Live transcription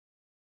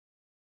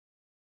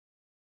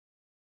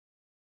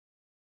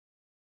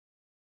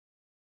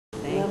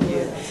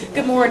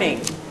Good morning.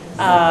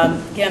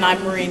 Again,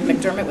 I'm Maureen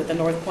McDermott with the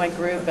North Point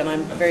Group, and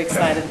I'm very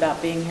excited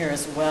about being here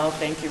as well.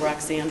 Thank you,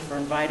 Roxanne, for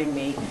inviting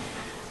me.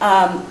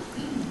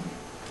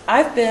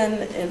 I've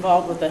been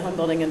involved with the home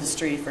building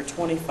industry for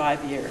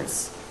 25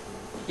 years.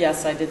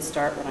 Yes, I did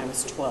start when I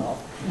was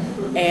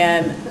 12.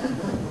 And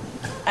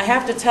I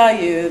have to tell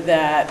you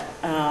that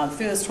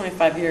through those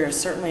 25 years,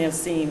 certainly I've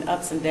seen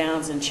ups and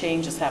downs and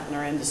changes happen in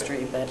our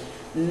industry, but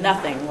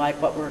nothing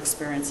like what we're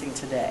experiencing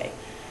today.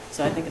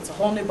 So I think it's a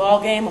whole new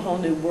ballgame, a whole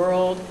new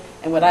world,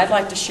 and what I'd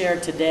like to share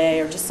today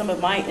are just some of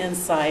my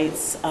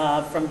insights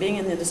from being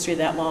in the industry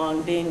that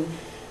long, being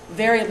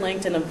very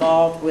linked and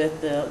involved with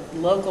the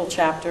local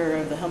chapter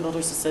of the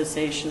Homebuilders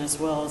Association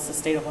as well as the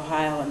state of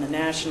Ohio and the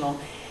national,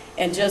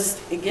 and just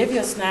give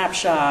you a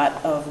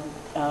snapshot of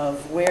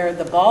where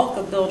the bulk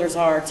of builders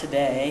are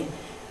today,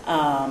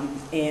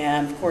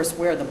 and of course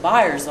where the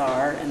buyers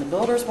are, and the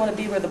builders want to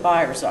be where the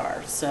buyers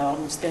are. So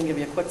I'm just going to give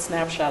you a quick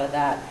snapshot of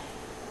that.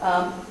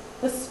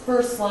 This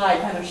first slide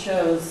kind of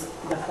shows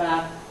the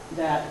fact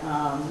that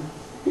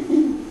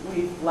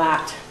we've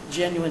lacked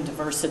genuine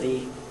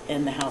diversity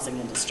in the housing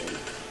industry.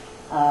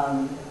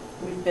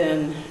 We've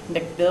been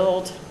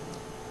McBuild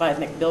by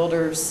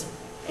McBuilders,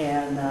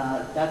 and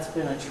that's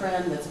been a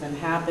trend that's been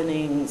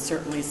happening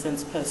certainly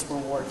since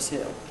post-World War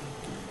II.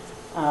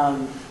 Our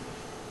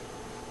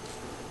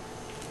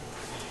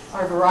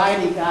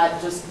variety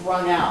got just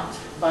wrung out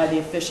by the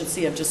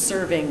efficiency of just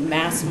serving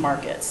mass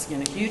markets,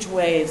 huge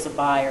waves of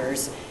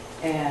buyers,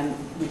 and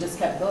we just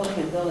kept building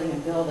and building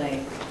and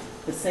building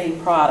the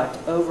same product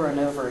over and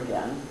over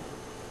again.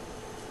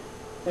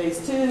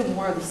 Phase two,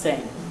 more of the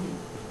same.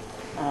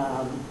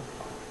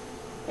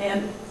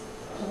 And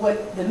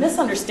what the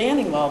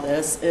misunderstanding of all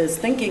this is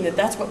thinking that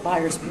that's what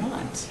buyers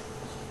want.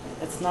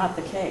 That's not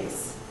the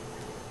case.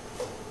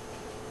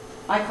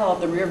 I call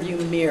it the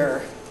rearview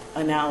mirror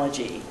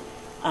analogy.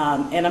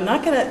 And I'm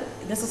not going to,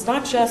 this is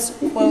not just,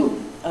 quote,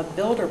 a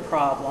builder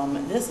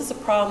problem. This is a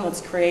problem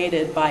that's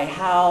created by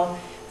how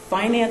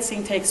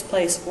financing takes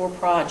place for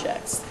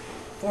projects.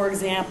 For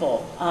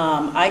example,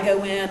 I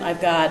go in,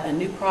 I've got a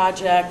new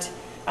project,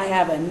 I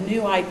have a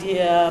new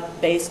idea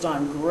based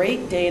on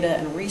great data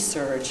and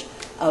research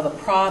of a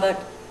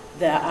product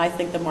that I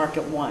think the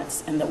market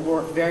wants and that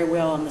work very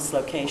well in this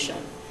location.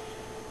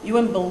 You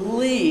wouldn't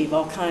believe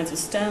all kinds of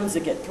stones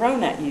that get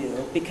thrown at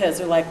you because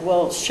they're like,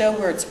 well, show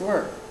where it's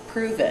worked,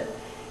 prove it.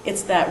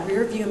 It's that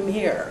rear view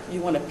mirror.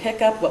 You want to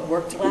pick up what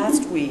worked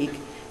last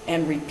week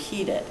and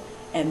repeat it.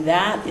 And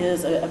that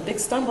is a big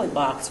stumbling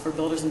block for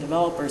builders and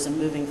developers in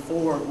moving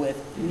forward with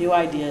new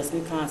ideas,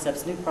 new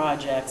concepts, new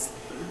projects,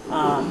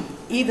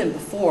 even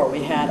before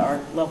we had our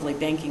lovely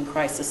banking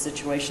crisis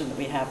situation that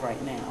we have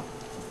right now.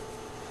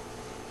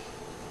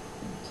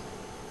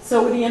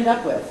 So what do you end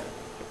up with?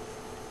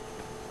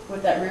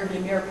 With that rear view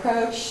mirror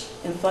approach,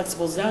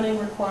 inflexible zoning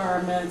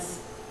requirements,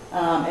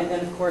 and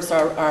then of course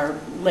our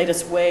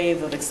latest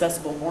wave of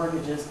accessible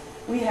mortgages,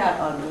 we have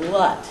a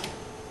glut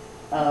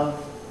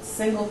of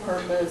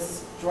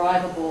single-purpose,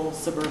 drivable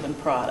suburban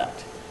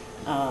product.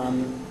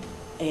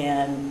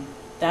 And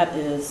that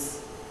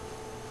is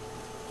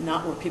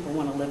not where people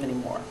want to live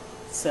anymore.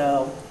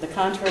 So the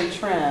contrary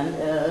trend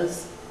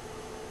is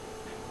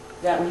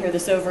that we hear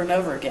this over and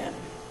over again.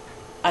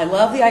 I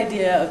love the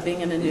idea of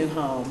being in a new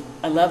home.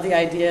 I love the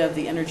idea of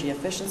the energy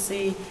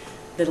efficiency,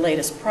 the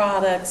latest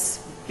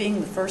products,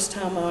 being the first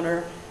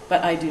homeowner,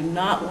 but I do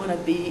not want to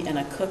be in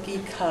a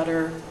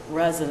cookie-cutter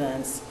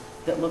residence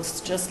that looks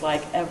just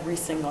like every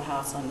single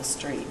house on the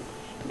street.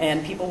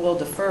 And people will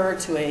defer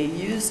to a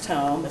used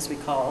home, as we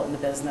call it in the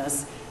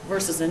business,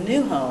 versus a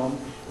new home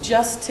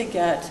just to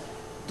get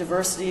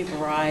diversity,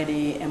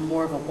 variety, and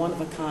more of a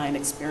one-of-a-kind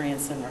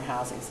experience in their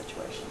housing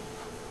situation.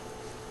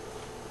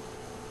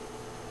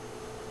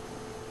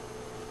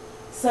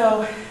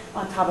 So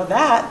on top of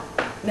that,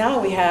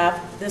 now we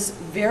have this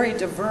very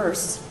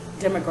diverse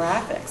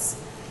demographics.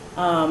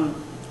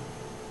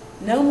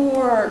 No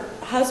more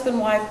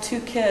husband, wife, 2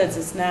 kids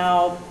is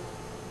now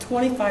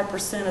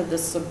 25% of the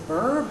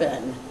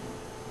suburban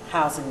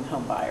housing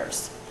home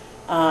buyers.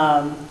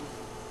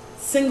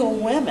 Single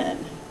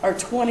women are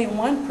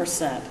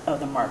 21% of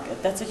the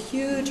market. That's a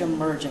huge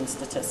emerging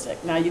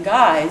statistic. Now you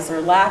guys are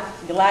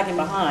lagging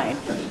behind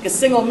because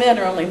single men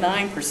are only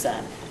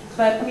 9%.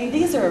 But I mean,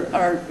 these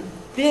are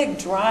big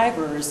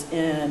drivers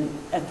in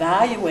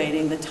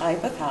evaluating the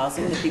type of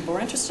housing that people are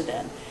interested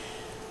in.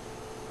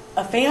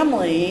 A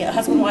family, a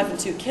husband, wife, and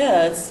 2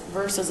 kids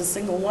versus a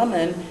single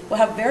woman will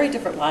have very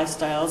different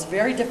lifestyles,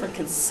 very different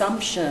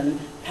consumption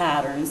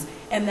patterns,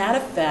 and that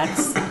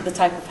affects the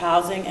type of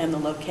housing and the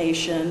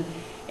location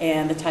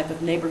and the type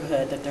of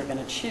neighborhood that they're going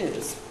to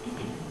choose.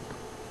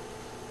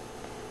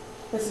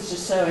 This is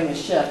just showing a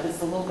shift. It's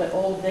a little bit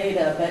old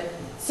data, but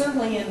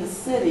certainly in the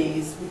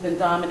cities, we've been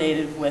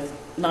dominated with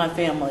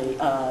non-family,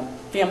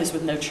 families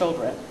with no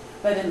children.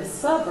 But in the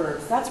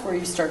suburbs, that's where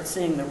you start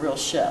seeing the real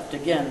shift,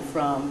 again,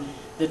 from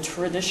the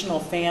traditional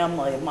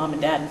family of mom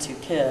and dad and 2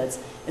 kids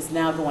is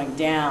now going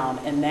down,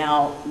 and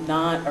now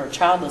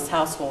childless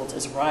households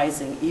is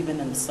rising even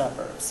in the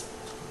suburbs.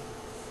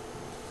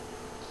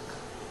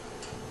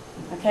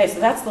 Okay,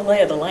 so that's the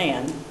lay of the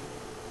land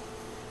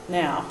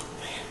now.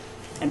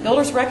 And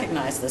builders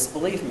recognize this,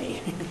 believe me.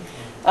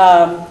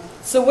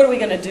 So what are we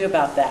going to do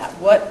about that?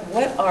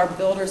 What are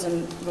builders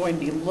going to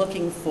be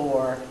looking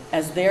for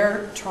as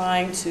they're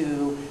trying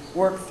to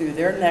work through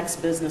their next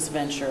business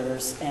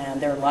ventures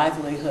and their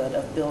livelihood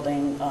of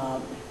building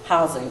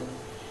housing?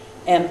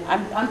 And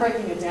I'm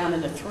breaking it down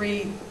into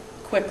 3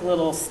 quick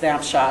little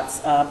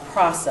snapshots.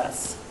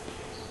 Process.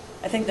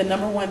 I think the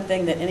number one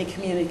thing that any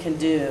community can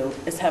do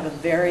is have a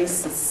very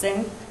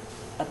succinct,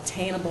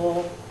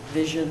 obtainable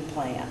vision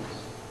plan.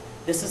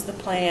 This is the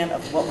plan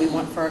of what we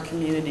want for our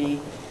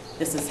community.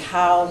 This is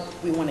how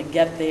we want to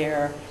get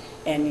there.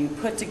 And you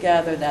put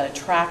together that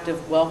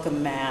attractive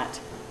welcome mat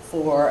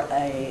for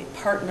a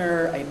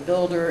partner, a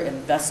builder,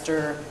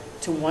 investor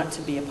to want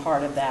to be a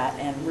part of that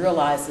and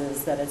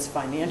realizes that it's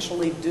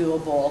financially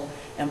doable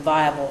and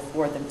viable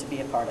for them to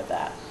be a part of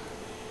that.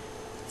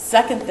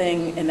 Second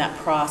thing in that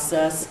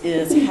process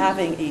is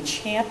having a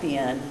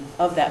champion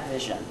of that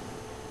vision.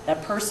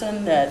 That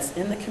person that's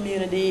in the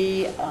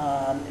community,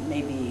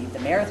 maybe the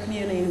mayor of the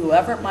community,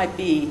 whoever it might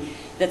be,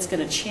 that's going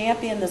to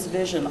champion this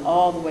vision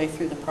all the way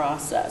through the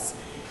process.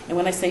 And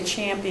when I say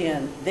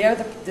champion, they're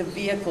the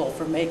vehicle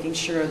for making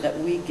sure that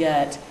we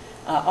get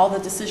all the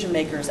decision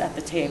makers at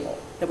the table,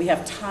 that we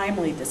have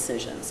timely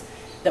decisions,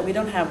 that we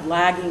don't have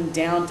lagging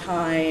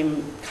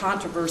downtime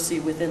controversy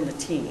within the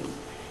team.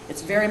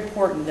 It's very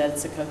important that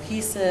it's a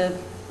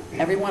cohesive,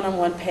 everyone on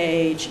one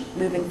page,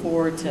 moving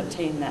forward to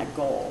obtain that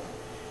goal.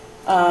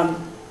 And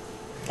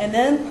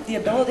then the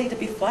ability to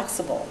be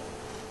flexible.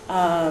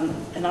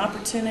 An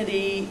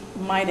opportunity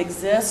might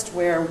exist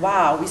where,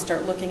 wow, we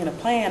start looking at a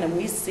plan and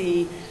we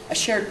see a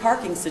shared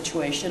parking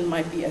situation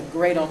might be a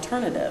great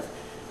alternative.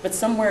 But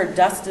somewhere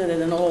dusted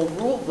in an old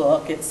rule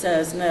book, it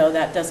says, no,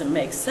 that doesn't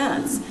make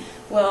sense.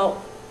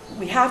 Well,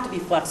 we have to be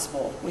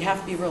flexible, we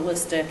have to be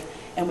realistic,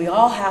 and we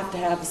all have to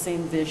have the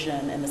same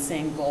vision and the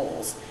same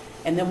goals.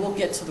 And then we'll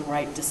get to the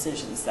right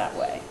decisions that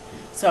way.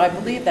 So I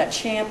believe that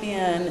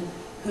champion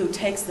who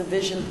takes the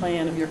vision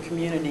plan of your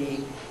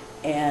community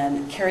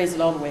and carries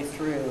it all the way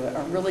through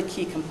are really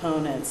key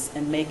components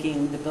in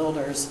making the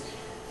builders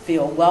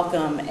feel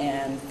welcome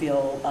and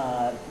feel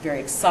very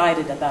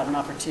excited about an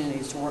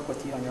opportunity to work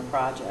with you on your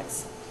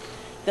projects.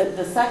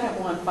 The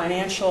second one,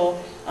 financial,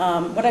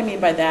 what I mean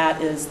by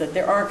that is that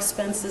there are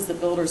expenses that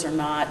builders are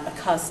not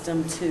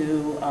accustomed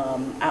to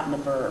out in the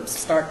burbs.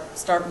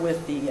 Start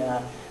with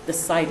the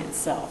site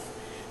itself.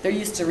 They're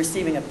used to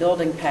receiving a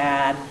building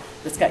pad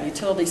that's got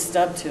utility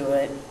stub to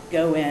it,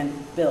 go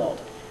in, build.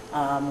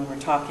 When we're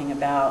talking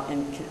about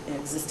in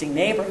existing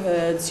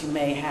neighborhoods, you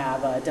may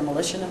have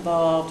demolition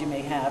involved, you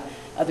may have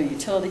other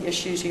utility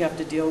issues you have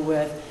to deal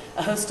with,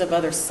 a host of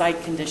other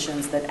site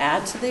conditions that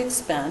add to the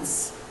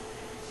expense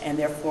and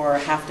therefore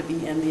have to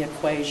be in the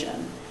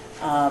equation.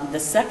 The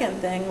second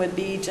thing would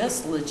be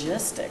just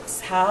logistics.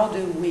 How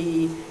do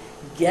we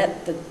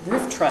get the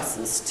roof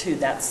trusses to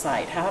that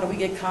site? How do we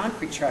get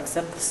concrete trucks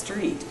up the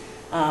street?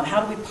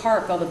 How do we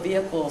park all the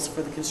vehicles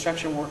for the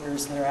construction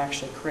workers that are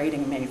actually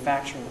creating and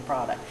manufacturing the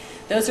product?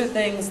 Those are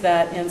things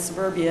that in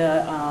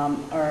suburbia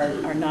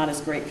are not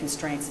as great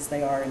constraints as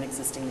they are in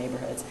existing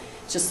neighborhoods.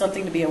 It's just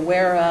something to be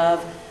aware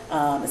of.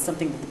 It's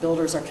something that the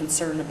builders are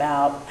concerned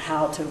about,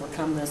 how to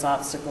overcome those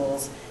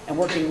obstacles, and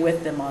working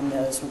with them on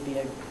those would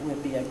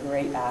be a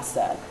great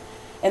asset.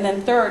 And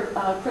then third,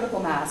 critical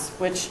mass,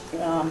 which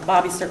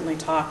Bobby certainly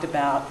talked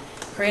about,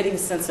 creating a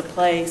sense of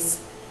place.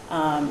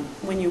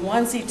 When you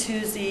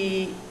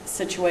onesie-twosie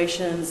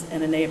situations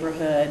in a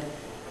neighborhood,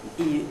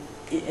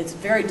 it's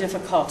very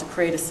difficult to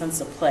create a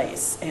sense of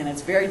place, and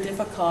it's very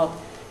difficult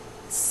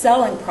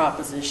selling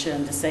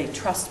proposition to say,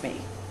 trust me,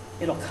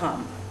 it'll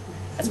come.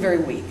 That's very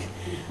weak.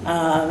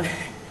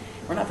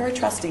 We're not very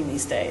trusting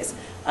these days.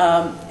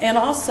 And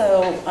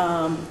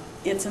also,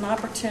 it's an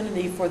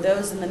opportunity for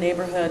those in the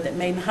neighborhood that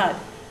may not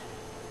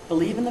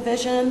believe in the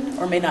vision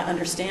or may not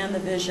understand the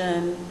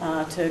vision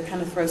to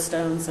kind of throw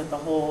stones at the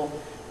whole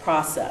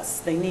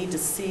process. They need to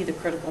see the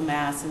critical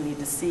mass and need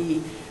to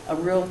see a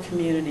real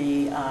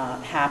community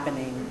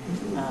happening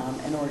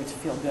in order to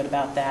feel good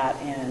about that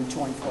and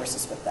join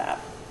forces with that.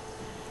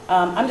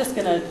 I'm just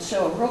going to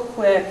show a real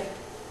quick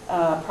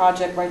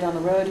project right down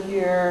the road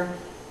here.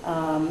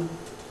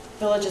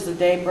 Villages of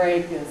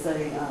Daybreak is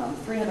a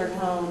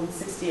 300-home,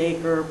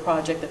 60-acre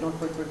project that North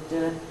Woodford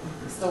did,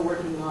 still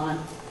working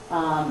on.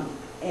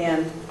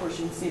 And of course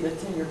you can see the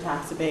 10-year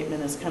tax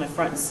abatement is kind of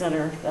front and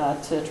center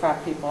to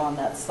attract people on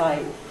that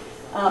site.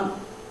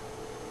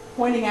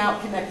 Pointing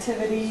out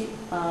connectivity,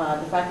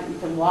 the fact that you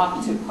can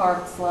walk to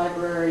parks,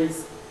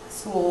 libraries,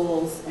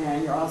 schools,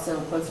 and you're also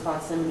in close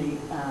proximity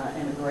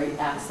and a great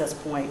access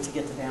point to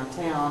get to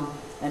downtown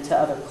and to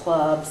other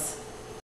clubs.